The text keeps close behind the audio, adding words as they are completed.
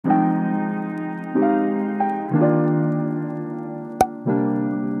Good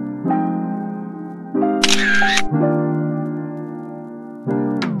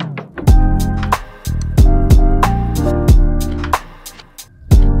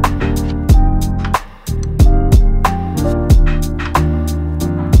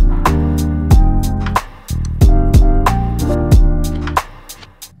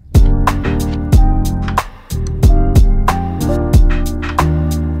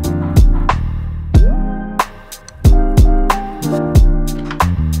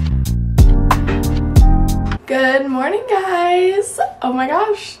morning, guys. Oh my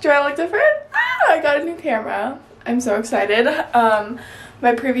gosh, do I look different? I got a new camera. I'm so excited.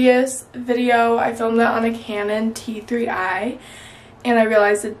 My previous video, I filmed it on a Canon T3i and I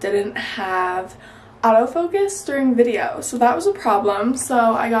realized it didn't have autofocus during video, so that was a problem. So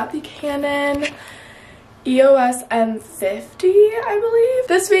I got the Canon EOS M50, I believe.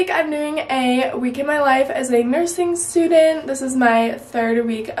 This week I'm doing a week in my life as a nursing student. This is my third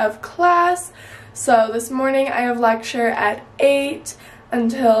week of class. So this morning I have lecture at 8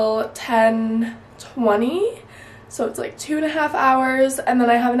 until 10:20. So it's like 2.5 hours, and then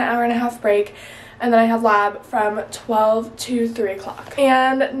I have an hour-and-a-half break, and then I have lab from 12 to 3 o'clock.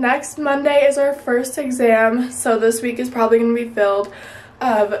 And next Monday is our first exam, so this week is probably going to be filled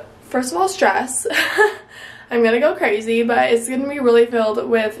of, first of all, stress. I'm gonna go crazy, but it's gonna be really filled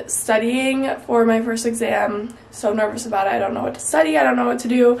with studying for my first exam. So nervous about it. I don't know what to study. I don't know what to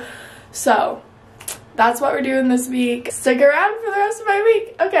do. So that's what we're doing this week. Stick around for the rest of my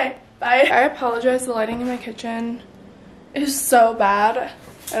week. Okay, bye. I apologize, the lighting in my kitchen is so bad.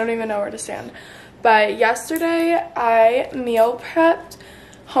 I don't even know where to stand. But yesterday I meal prepped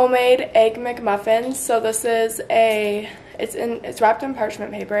homemade egg McMuffins. So this is it's wrapped in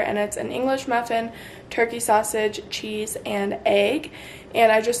parchment paper, and it's an English muffin, turkey sausage, cheese, and egg.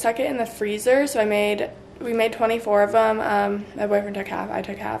 And I just stuck it in the freezer. So we made 24 of them. My boyfriend took half, I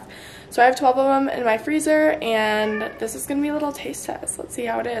took half. So I have 12 of them in my freezer, and this is gonna be a little taste test. Let's see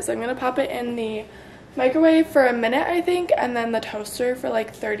how it is. I'm gonna pop it in the microwave for a minute, I think, and then the toaster for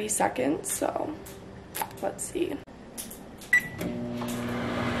like 30 seconds. So let's see.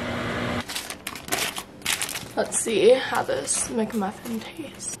 Let's see how this McMuffin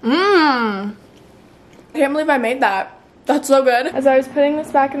tastes. I can't believe I made that. That's so good. As I was putting this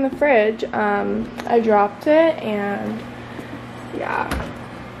back in the fridge, I dropped it, and yeah,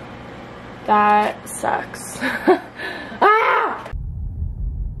 that sucks. Ah!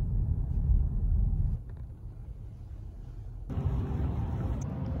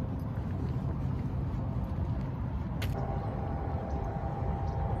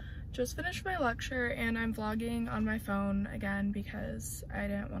 Just finished my lecture, and I'm vlogging on my phone again because I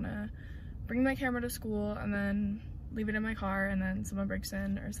didn't want to bring my camera to school and then leave it in my car and then someone breaks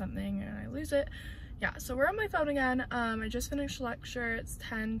in or something and I lose it. Yeah, so we're on my phone again. I just finished lecture. It's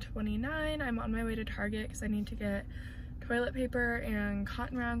 10:29. I'm on my way to Target because I need to get toilet paper and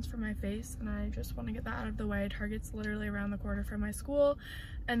cotton rounds for my face, and I just want to get that out of the way. Target's literally around the corner from my school.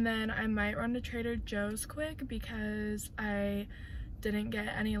 And then I might run to Trader Joe's quick because I didn't get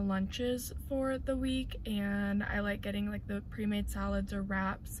any lunches for the week, and I like getting like the pre-made salads or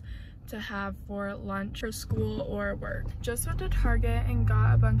wraps to have for lunch for school or work. Just went to Target and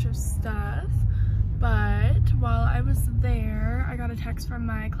got a bunch of stuff, but while I was there I got a text from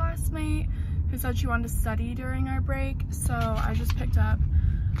my classmate who said she wanted to study during our break. So I just picked up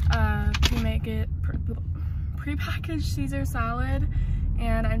a pre-packaged Caesar salad,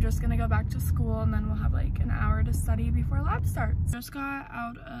 and I'm just gonna go back to school, and then we'll have like an hour to study before lab starts. Just got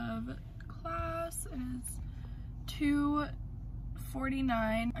out of class, and it's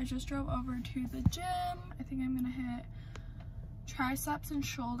 2:49. I just drove over to the gym. I think I'm gonna hit triceps and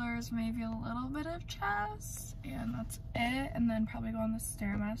shoulders, maybe a little bit of chest, and that's it. And then probably go on the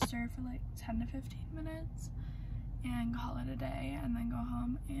Stairmaster for like 10 to 15 minutes and call it a day, and then go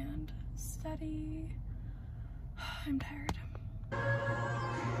home and study. I'm tired.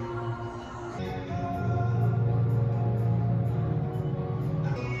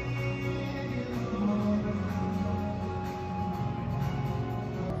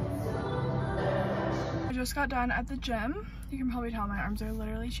 I just got done at the gym. You can probably tell my arms are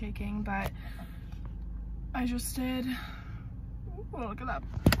literally shaking, but I just did, ooh, look at that.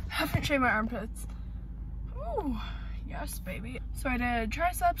 I haven't shaved my armpits. Ooh, yes, baby. So I did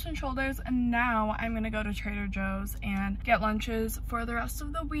triceps and shoulders, and now I'm gonna go to Trader Joe's and get lunches for the rest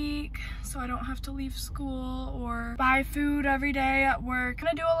of the week so I don't have to leave school or buy food every day at work. I'm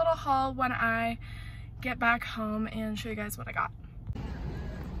gonna do a little haul when I get back home and show you guys what I got.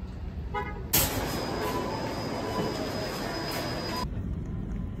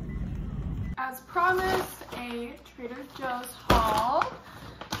 As promised, a Trader Joe's haul.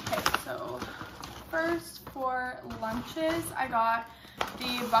 Okay, so first for lunches, I got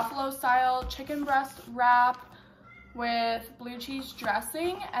the buffalo style chicken breast wrap with blue cheese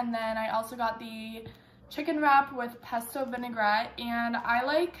dressing, and then I also got the chicken wrap with pesto vinaigrette. And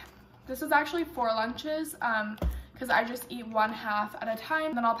this is actually 4 lunches because I just eat 1/2 at a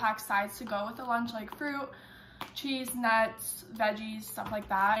time. Then I'll pack sides to go with the lunch, like fruit, cheese, nuts, veggies, stuff like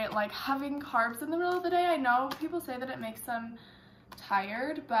that. Like having carbs in the middle of the day, I know people say that it makes them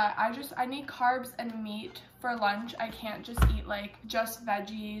tired, but I need carbs and meat for lunch. I can't just eat like just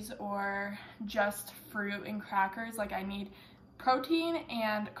veggies or just fruit and crackers. Like I need protein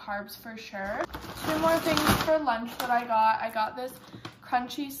and carbs for sure. 2 more things for lunch that I got this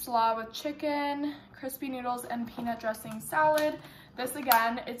crunchy slaw with chicken, crispy noodles, and peanut dressing salad. This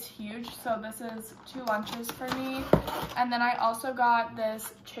again, it's huge, so this is 2 lunches for me. And then I also got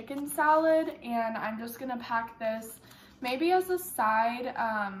this chicken salad, and I'm just gonna pack this maybe as a side,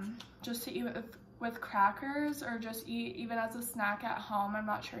 just to eat with crackers, or just eat even as a snack at home. I'm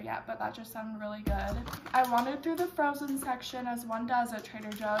not sure yet, but that just sounded really good. I wandered through the frozen section as one does at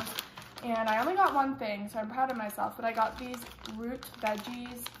Trader Joe's, and I only got 1 thing, so I'm proud of myself, but I got these root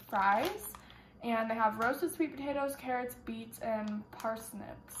veggies fries, and they have roasted sweet potatoes, carrots, beets, and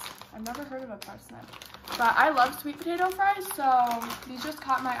parsnips. I've never heard of a parsnip, but I love sweet potato fries, so these just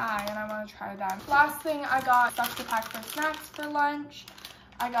caught my eye and I want to try them. Last thing, I got stuff to pack for snacks for lunch.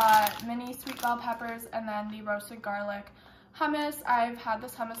 I got mini sweet bell peppers and then the roasted garlic hummus. I've had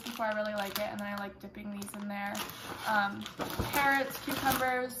this hummus before, I really like it, and then I like dipping these in there. Carrots,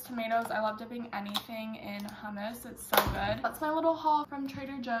 cucumbers, tomatoes. I love dipping anything in hummus, it's so good. That's my little haul from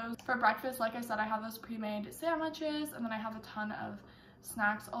Trader Joe's. For breakfast, like I said, I have those pre-made sandwiches, and then I have a ton of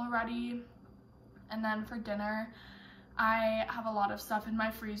snacks already. And then for dinner, I have a lot of stuff in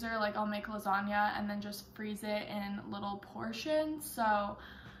my freezer. Like I'll make lasagna and then just freeze it in little portions. So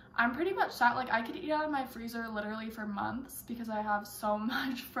I'm pretty much set. Like I could eat out of my freezer literally for months because I have so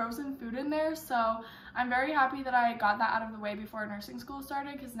much frozen food in there. So I'm very happy that I got that out of the way before nursing school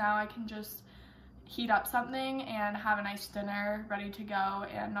started, because now I can just heat up something and have a nice dinner ready to go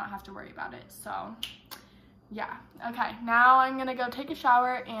and not have to worry about it. So yeah, okay, now I'm gonna go take a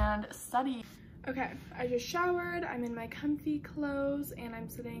shower and study. Okay, I just showered, I'm in my comfy clothes, and I'm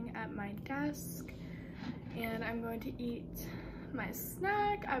sitting at my desk, and I'm going to eat my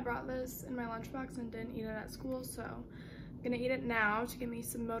snack. I brought this in my lunchbox and didn't eat it at school, so I'm gonna eat it now to give me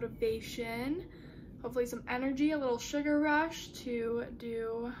some motivation, hopefully some energy, a little sugar rush to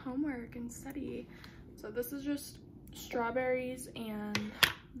do homework and study. So this is just strawberries and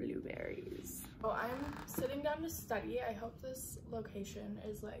blueberries. So I'm sitting down to study. I hope this location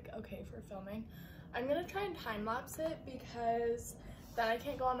is like okay for filming. I'm gonna try and time lapse it because then I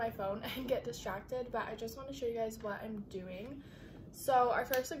can't go on my phone and get distracted, but I just want to show you guys what I'm doing. So our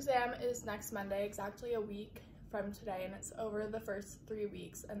first exam is next Monday, exactly a week from today, and it's over the first 3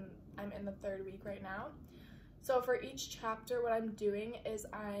 weeks, and I'm in the 3rd week right now. So for each chapter, what I'm doing is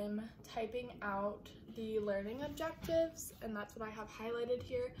I'm typing out the learning objectives, and that's what I have highlighted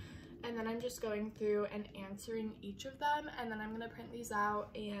here. And then I'm just going through and answering each of them, and then I'm gonna print these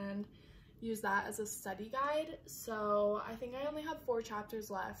out and use that as a study guide. So I think I only have 4 chapters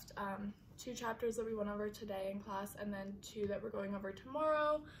left. 2 chapters that we went over today in class, and then 2 that we're going over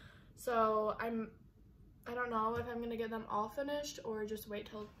tomorrow. So I don't know if I'm gonna get them all finished or just wait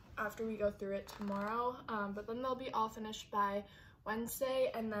till after we go through it tomorrow. But then they'll be all finished by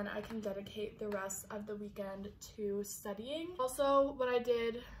Wednesday, and then I can dedicate the rest of the weekend to studying. Also, what I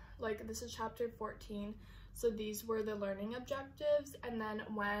did, like this is chapter 14, so these were the learning objectives, and then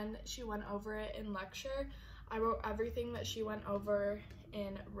when she went over it in lecture, I wrote everything that she went over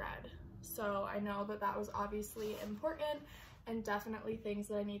in red. So I know that that was obviously important and definitely things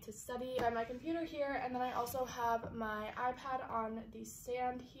that I need to study. I have my computer here, and then I also have my iPad on the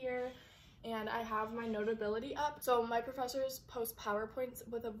stand here, and I have my Notability up. So my professors post PowerPoints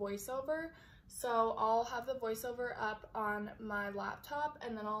with a voiceover, so I'll have the voiceover up on my laptop,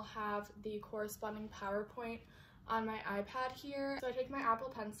 and then I'll have the corresponding PowerPoint on my iPad here. So I take my Apple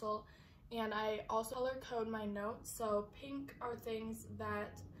Pencil, and I also color code my notes. So pink are things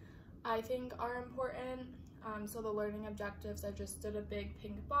that I think are important. So the learning objectives, I just did a big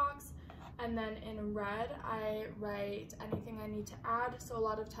pink box, and then in red I write anything I need to add. So a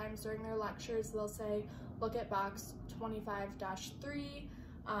lot of times during their lectures they'll say look at box 25-3,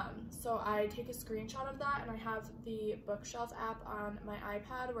 so I take a screenshot of that, and I have the bookshelf app on my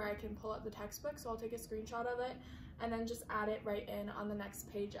iPad where I can pull up the textbook, so I'll take a screenshot of it and then just add it right in on the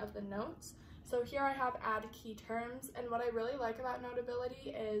next page of the notes. So here I have add key terms, and what I really like about Notability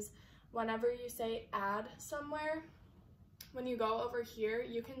is whenever you say add somewhere, when you go over here,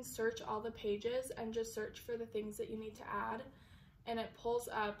 you can search all the pages and just search for the things that you need to add, and it pulls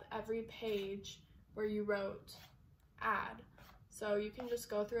up every page where you wrote add. So you can just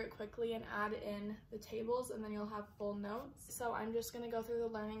go through it quickly and add in the tables, and then you'll have full notes. So I'm just gonna go through the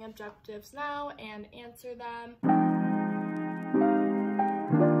learning objectives now and answer them.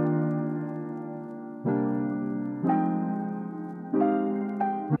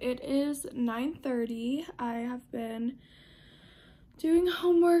 It is 9:30. I have been doing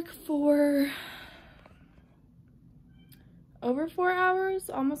homework for over 4 hours,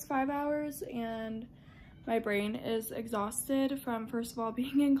 almost 5 hours, and my brain is exhausted from, first of all,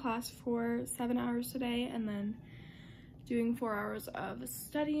 being in class for 7 hours today and then doing 4 hours of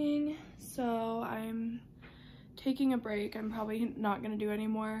studying. So I'm taking a break. I'm probably not gonna do any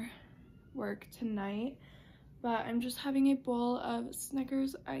more work tonight, but I'm just having a bowl of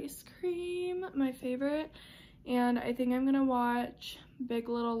Snickers ice cream, my favorite, and I think I'm gonna watch Big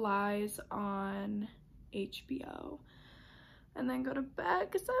Little Lies on HBO and then go to bed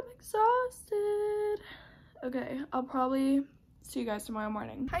because I'm exhausted. Okay, I'll probably see you guys tomorrow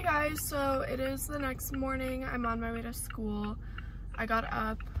morning. Hi guys, so it is the next morning. I'm on my way to school. I got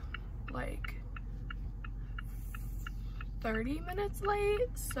up like 30 minutes late,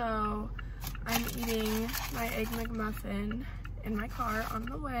 so I'm eating my Egg McMuffin in my car on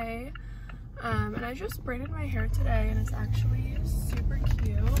the way. And I just braided my hair today and it's actually super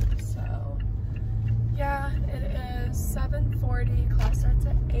cute. So yeah, it is 7:40, class starts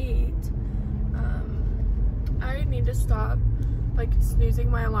at 8. I need to stop like snoozing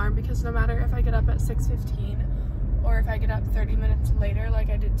my alarm, because no matter if I get up at 6:15 or if I get up 30 minutes later like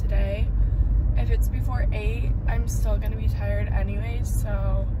I did today, if it's before 8, I'm still gonna be tired anyways,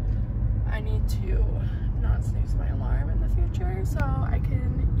 so I need to not snooze my alarm in the future so I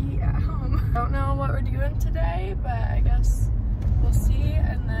can eat at home. I don't know what we're doing today, but I guess we'll see,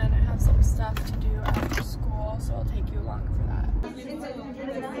 and then I have some stuff to do after school, so I'll take you along for that.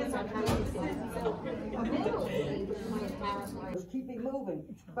 Let's keep it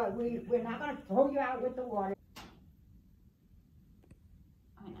moving, but we're not going to throw you out with the water.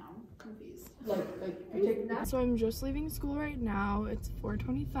 I know, confused. So I'm just leaving school right now. It's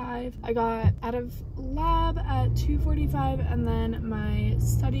 4:25. I got out of lab at 2:45, and then my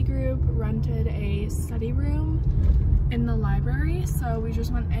study group rented a study room in the library, so we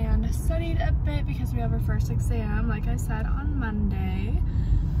just went and studied a bit because we have our first exam, like I said, on Monday.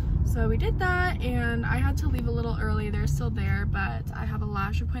 So we did that, and I had to leave a little early. They're still there, but I have a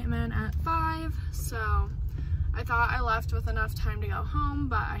lash appointment at 5, so I thought I left with enough time to go home,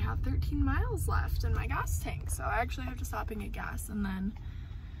 but I have 13 miles left in my gas tank, so I actually have to stop and get gas, and then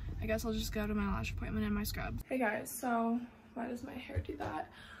I guess I'll just go to my lash appointment and my scrubs. Hey guys, so why does my hair do that?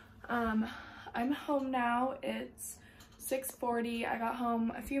 I'm home now. It's 6:40. I got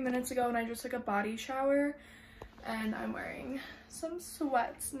home a few minutes ago and I just took a body shower, and I'm wearing some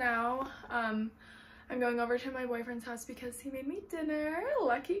sweats now. I'm going over to my boyfriend's house because he made me dinner.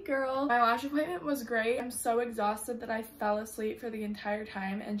 Lucky girl. My lash appointment was great. I'm so exhausted that I fell asleep for the entire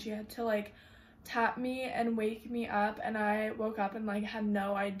time, and she had to like tap me and wake me up, and I woke up and like had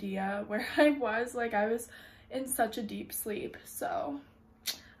no idea where I was. Like I was in such a deep sleep, so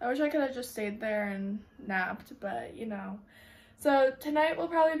I wish I could have just stayed there and napped, but you know. So tonight will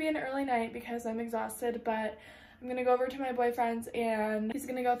probably be an early night because I'm exhausted, but I'm gonna go over to my boyfriend's and he's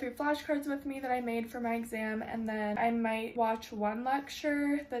gonna go through flashcards with me that I made for my exam, and then I might watch one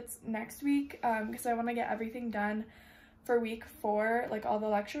lecture that's next week because I want to get everything done for week 4, like all the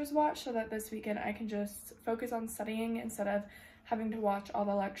lectures watched, so that this weekend I can just focus on studying instead of having to watch all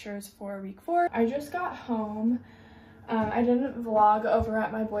the lectures for week 4. I just got home. I didn't vlog over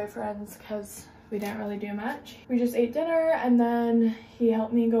at my boyfriend's because we didn't really do much. We just ate dinner, and then he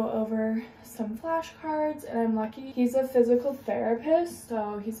helped me go over some flashcards, and I'm lucky he's a physical therapist,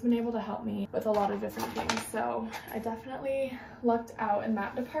 so he's been able to help me with a lot of different things, so I definitely lucked out in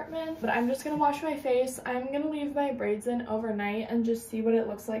that department. But I'm just gonna wash my face. I'm gonna leave my braids in overnight and just see what it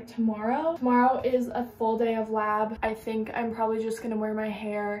looks like tomorrow. Tomorrow is a full day of lab. I think I'm probably just gonna wear my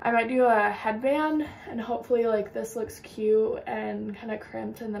hair. I might do a headband, and hopefully like this looks cute and kind of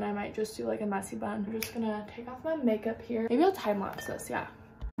crimped, and then I might just do like a messy bun. I'm just gonna take off my makeup here. Maybe I'll time lapse this, yeah.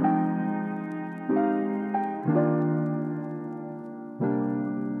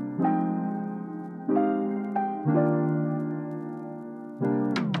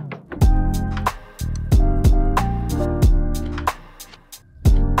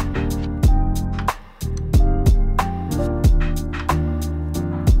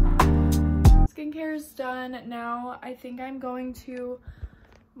 Skincare is done. Now I think I'm going to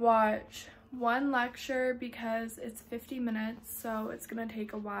watch one lecture because it's 50 minutes, so it's gonna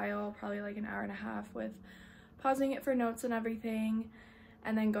take a while, probably like an hour and a half with pausing it for notes and everything,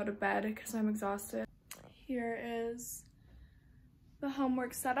 and then go to bed because I'm exhausted. Here is the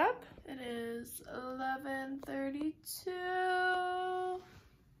homework setup. It is 11:32.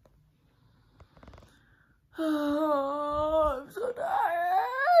 Oh, I'm so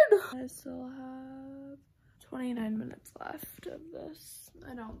tired. I still have 29 minutes left of this.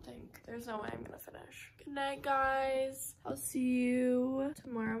 I don't think, there's no way I'm gonna finish. Good night, guys. I'll see you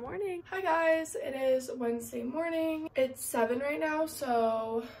tomorrow morning. Hi guys, it is Wednesday morning. It's 7 right now,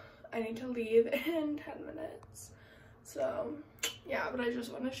 so I need to leave in 10 minutes. So yeah, but I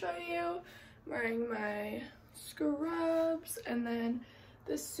just want to show you. I'm wearing my scrubs, and then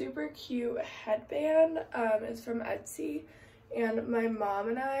this super cute headband is from Etsy, and my mom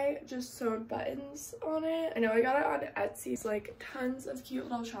and I just sewed buttons on it. I know I got it on Etsy. It's like tons of cute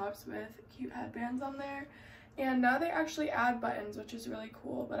little shops with cute headbands on there, and now they actually add buttons, which is really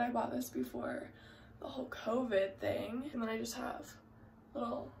cool, but I bought this before the whole COVID thing. And then I just have a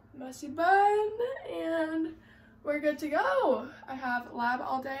little messy bun, and we're good to go. I have lab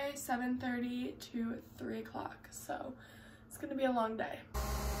all day, 7:30 to 3 o'clock, so it's gonna be a long day.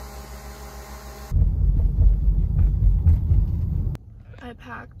 I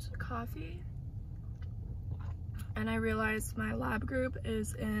packed coffee, and I realized my lab group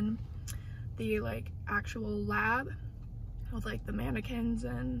is in the like actual lab with like the mannequins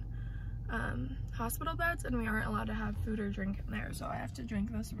and hospital beds, and we aren't allowed to have food or drink in there, so I have to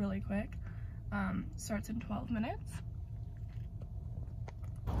drink this really quick. Starts in 12 minutes.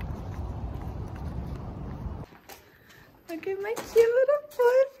 Look at my cute little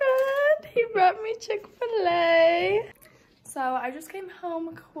boyfriend. He brought me Chick-fil-A. So I just came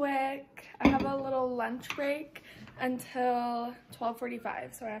home quick. I have a little lunch break until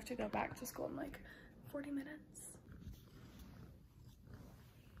 12:45, so I have to go back to school in like 40 minutes.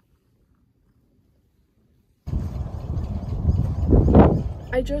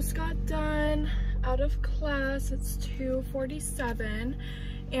 I just got done out of class. It's 2:47,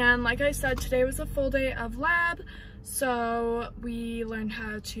 and like I said, today was a full day of lab, so we learned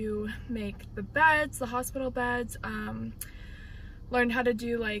how to make the beds, the hospital beds, learned how to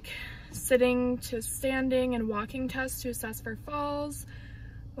do like sitting to standing and walking tests to assess for falls.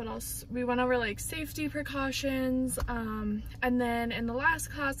 What else? We went over like safety precautions, and then in the last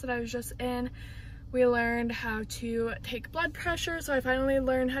class that I was just in, we learned how to take blood pressure, so I finally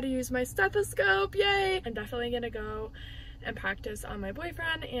learned how to use my stethoscope. Yay! I'm definitely gonna go and practice on my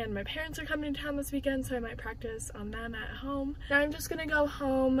boyfriend, and my parents are coming to town this weekend, so I might practice on them at home. Now I'm just gonna go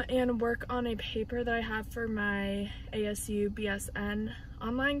home and work on a paper that I have for my ASU BSN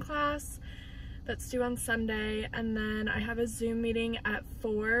online class that's due on Sunday, and then I have a Zoom meeting at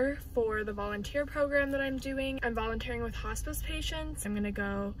 4 for the volunteer program that I'm doing. I'm volunteering with hospice patients. I'm gonna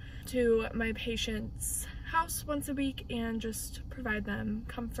go to my patient's house once a week and just provide them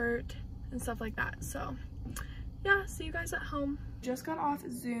comfort and stuff like that. So yeah, see you guys at home. Just got off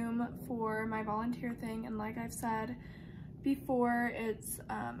Zoom for my volunteer thing, and like I've said before, it's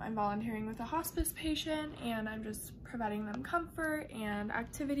I'm volunteering with a hospice patient, and I'm just providing them comfort and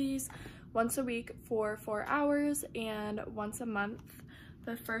activities once a week for 4 hours, and once a month,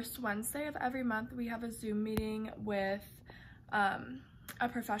 the first Wednesday of every month, we have a Zoom meeting with a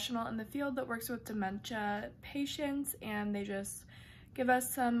professional in the field that works with dementia patients, and they just give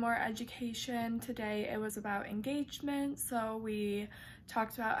us some more education. Today it was about engagement, so we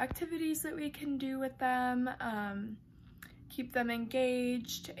talked about activities that we can do with them, keep them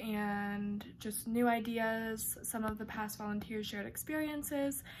engaged, and just new ideas. Some of the past volunteers shared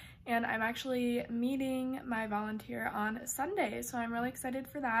experiences, and I'm actually meeting my volunteer on Sunday, so I'm really excited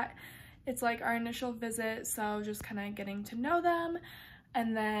for that. It's like our initial visit, so just kind of getting to know them,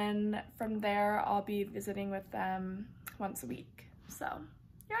 and then from there I'll be visiting with them once a week. So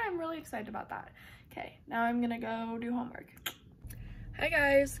yeah, I'm really excited about that. Okay, now I'm gonna go do homework. Hi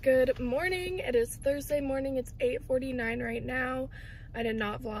guys, good morning. It is Thursday morning. It's 8:49 right now. I did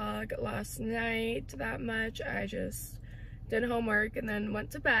not vlog last night that much. I just did homework and then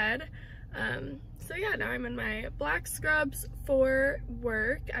went to bed. So yeah, now I'm in my black scrubs for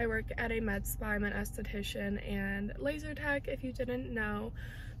work. I work at a med spa. I'm an esthetician and laser tech, if you didn't know.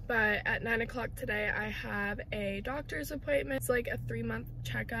 But at 9 o'clock today, I have a doctor's appointment. It's like a 3-month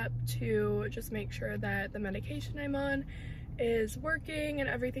checkup to just make sure that the medication I'm on is working and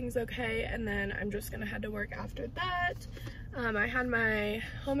everything's okay, and then I'm just gonna head to work after that. I had my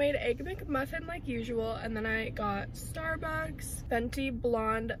homemade egg McMuffin like usual, and then I got Starbucks Venti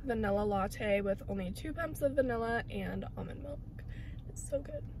Blonde Vanilla Latte with only 2 pumps of vanilla and almond milk. It's so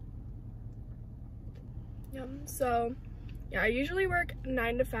good. Yum. So yeah, I usually work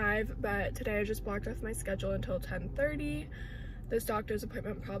 9 to 5, but today I just blocked off my schedule until 10:30. This doctor's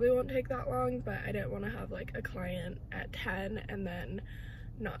appointment probably won't take that long, but I didn't want to have like a client at 10 and then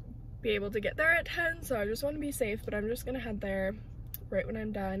not be able to get there at 10, so I just want to be safe. But I'm just gonna head there right when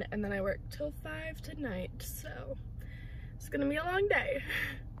I'm done, and then I work till 5 tonight, so it's gonna be a long day.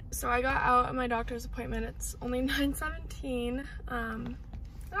 So I got out of my doctor's appointment. It's only 9:17.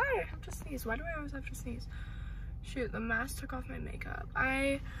 I have to sneeze. Why do I always have to sneeze? Shoot, the mask took off my makeup.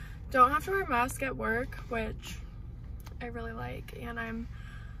 I don't have to wear a mask at work, which I really like, and I'm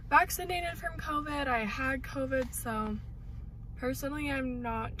vaccinated from COVID. I had COVID, so personally I'm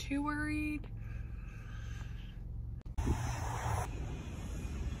not too worried.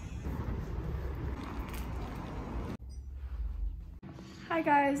 Hi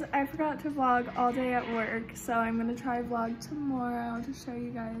guys, I forgot to vlog all day at work, so I'm gonna try vlog tomorrow to show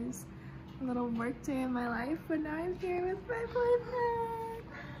you guys a little work day in my life. But now I'm here with my boyfriend.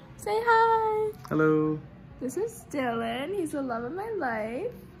 Say hi. Hello. This is Dylan. He's the love of my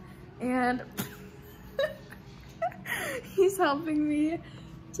life, and he's helping me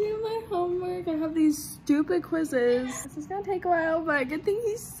do my homework. I have these stupid quizzes. This is gonna take a while, but good thing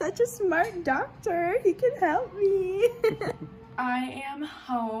he's such a smart doctor. He can help me. I am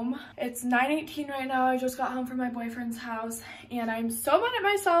home. It's 9:18 right now. I just got home from my boyfriend's house, and I'm so mad at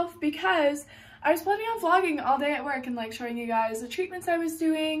myself because I was planning on vlogging all day at work and like showing you guys the treatments I was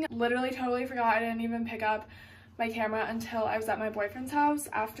doing. Literally totally forgot. I didn't even pick up my camera until I was at my boyfriend's house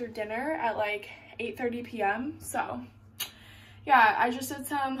after dinner at like 8:30 p.m. So yeah, I just did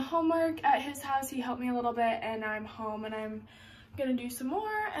some homework at his house. He helped me a little bit, and I'm home, and I'm gonna do some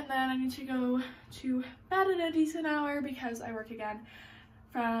more, and then I need to go to bed at a decent hour because I work again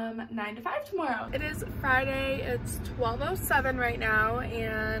from 9 to 5 tomorrow. It is Friday. It's 12:07 right now,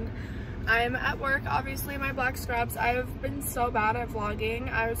 and I'm at work, obviously, my black scrubs. I've been so bad at vlogging.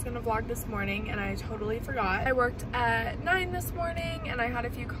 I was gonna vlog this morning and I totally forgot. I worked at 9 this morning, and I had a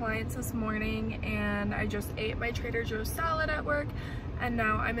few clients this morning, and I just ate my Trader Joe's salad at work, and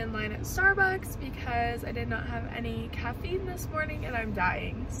now I'm in line at Starbucks because I did not have any caffeine this morning and I'm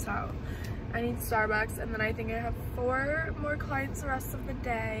dying. So I need Starbucks, and then I think I have 4 more clients the rest of the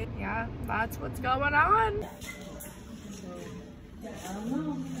day. Yeah, that's what's going on. I don't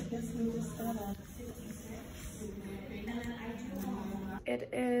know. I guess we just gotta. It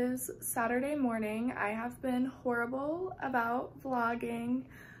is Saturday morning. I have been horrible about vlogging.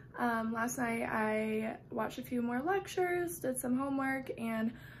 Last night I watched a few more lectures, did some homework,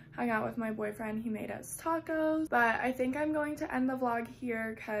 and hung out with my boyfriend. He made us tacos. But I think I'm going to end the vlog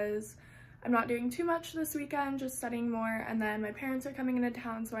here because I'm not doing too much this weekend, just studying more, and then my parents are coming into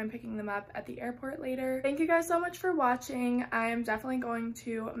town, so I'm picking them up at the airport later. Thank you guys so much for watching. I'm definitely going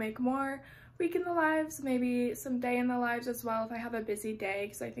to make more week in the lives, maybe some day in the lives as well if I have a busy day,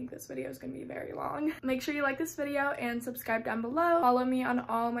 because I think this video is going to be very long. Make sure you like this video and subscribe down below. Follow me on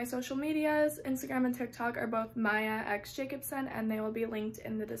all my social medias. Instagram and TikTok are both myaxjacobson, and they will be linked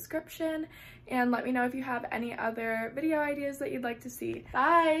in the description. And let me know if you have any other video ideas that you'd like to see.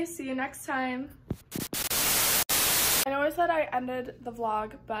 Bye! See you next time! I know I said I ended the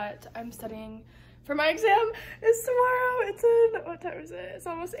vlog, but I'm studying for my exam. It's tomorrow. It's in, what time is it? It's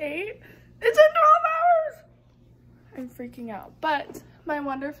almost 8. It's in 12 hours! I'm freaking out. But my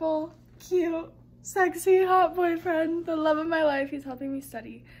wonderful, cute, sexy, hot boyfriend, the love of my life, he's helping me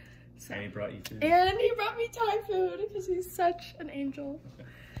study. So, And he brought you food. and he brought me Thai food because he's such an angel.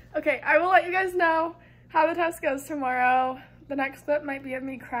 Okay, I will let you guys know how the test goes tomorrow. The next clip might be of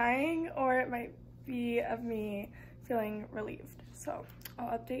me crying, or it might be of me feeling relieved. So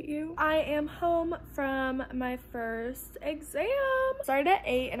I'll update you. I am home from my first exam. Started at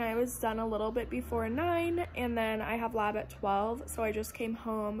 8 and I was done a little bit before 9, and then I have lab at 12, so I just came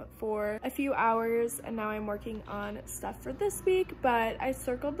home for a few hours, and now I'm working on stuff for this week. But I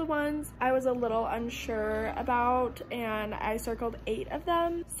circled the ones I was a little unsure about, and I circled 8 of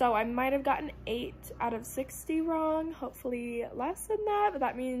them, so I might have gotten 8 out of 60 wrong, hopefully less than that, but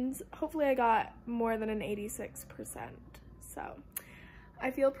that means hopefully I got more than an 86%. So I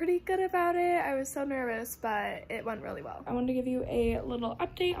feel pretty good about it. I was so nervous, but it went really well. I wanted to give you a little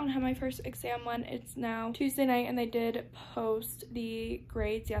update on how my first exam went. It's now Tuesday night, and they did post the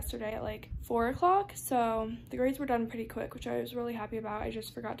grades yesterday at like 4 o'clock. So the grades were done pretty quick, which I was really happy about. I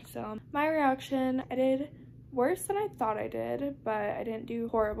just forgot to film my reaction. I did worse than I thought I did, but I didn't do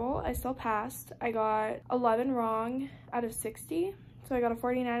horrible. I still passed. I got 11 wrong out of 60. So I got a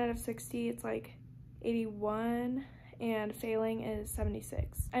 49 out of 60. It's like 81. and failing is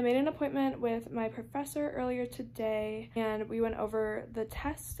 76. I made an appointment with my professor earlier today and we went over the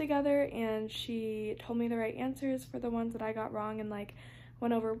tests together, and she told me the right answers for the ones that I got wrong and like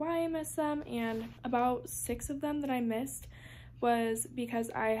went over why I missed them. And about 6 of them that I missed was because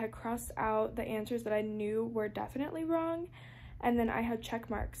I had crossed out the answers that I knew were definitely wrong, and then I had check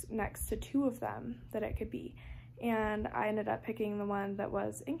marks next to 2 of them that it could be. And I ended up picking the one that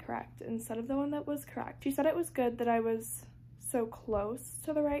was incorrect instead of the one that was correct. She said it was good that I was so close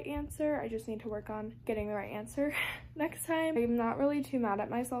to the right answer. I just need to work on getting the right answer next time. I'm not really too mad at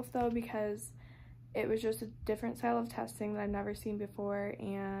myself though, because it was just a different style of testing that I've never seen before,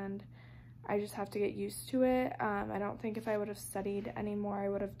 and I just have to get used to it. I don't think if I would have studied any more, I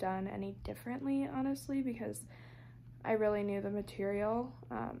would have done any differently, honestly, because I really knew the material,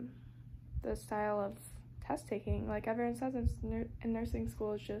 the style of test taking, like everyone says in nursing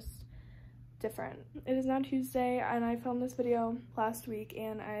school, is just different. It is now Tuesday and I filmed this video last week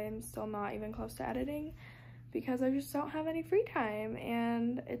and I'm still not even close to editing because I just don't have any free time,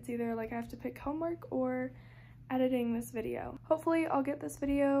 and it's either like I have to pick homework or editing this video. Hopefully I'll get this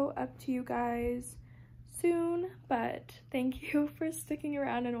video up to you guys soon, but thank you for sticking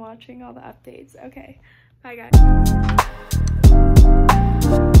around and watching all the updates. Okay, bye guys.